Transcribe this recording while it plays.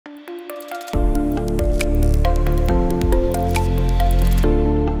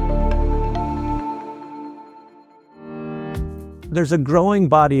There's a growing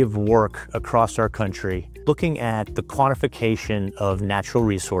body of work across our country looking at the quantification of natural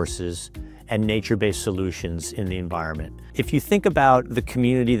resources and nature-based solutions in the environment. If you think about the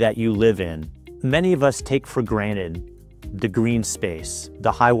community that you live in, many of us take for granted the green space,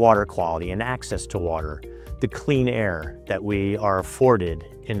 the high water quality and access to water, the clean air that we are afforded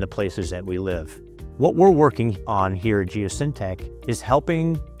in the places that we live. What we're working on here at Geosyntec is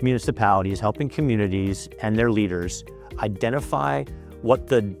helping municipalities, helping communities and their leaders identify what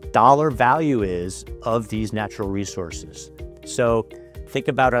the dollar value is of these natural resources. So think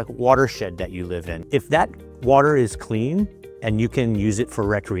about a watershed that you live in. If that water is clean and you can use it for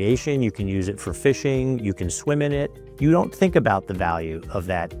recreation, you can use it for fishing, you can swim in it, you don't think about the value of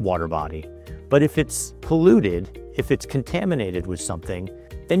that water body. But if it's polluted, if it's contaminated with something,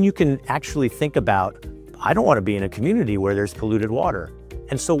 then you can actually think about, I don't want to be in a community where there's polluted water.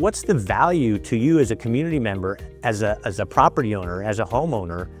 And so what's the value to you as a community member, as a property owner, as a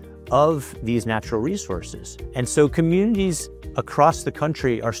homeowner of these natural resources? And so communities across the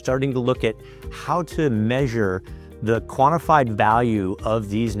country are starting to look at how to measure the quantified value of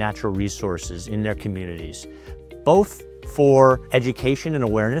these natural resources in their communities, both for education and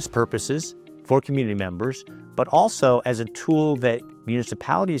awareness purposes for community members, but also as a tool that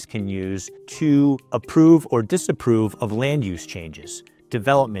municipalities can use to approve or disapprove of land use changes,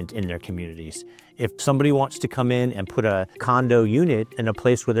 development in their communities. If somebody wants to come in and put a condo unit in a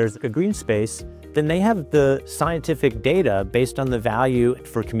place where there's a green space, then they have the scientific data based on the value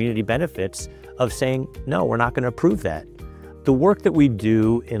for community benefits of saying, no, we're not going to approve that. The work that we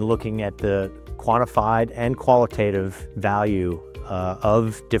do in looking at the quantified and qualitative value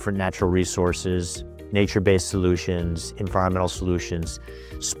of different natural resources, nature-based solutions, environmental solutions,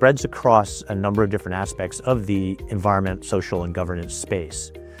 spreads across a number of different aspects of the environment, social, and governance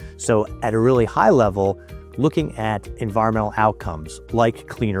space. So at a really high level, looking at environmental outcomes like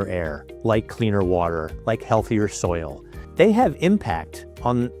cleaner air, like cleaner water, like healthier soil, they have impact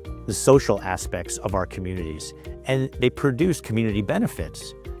on the social aspects of our communities, and they produce community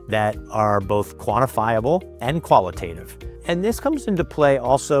benefits that are both quantifiable and qualitative. And this comes into play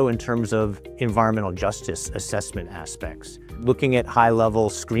also in terms of environmental justice assessment aspects, looking at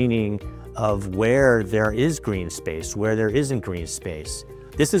high-level screening of where there is green space, where there isn't green space.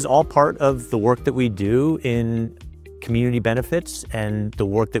 This is all part of the work that we do in community benefits and the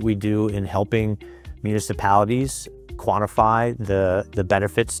work that we do in helping municipalities quantify the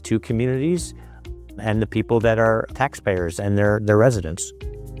benefits to communities and the people that are taxpayers and their residents.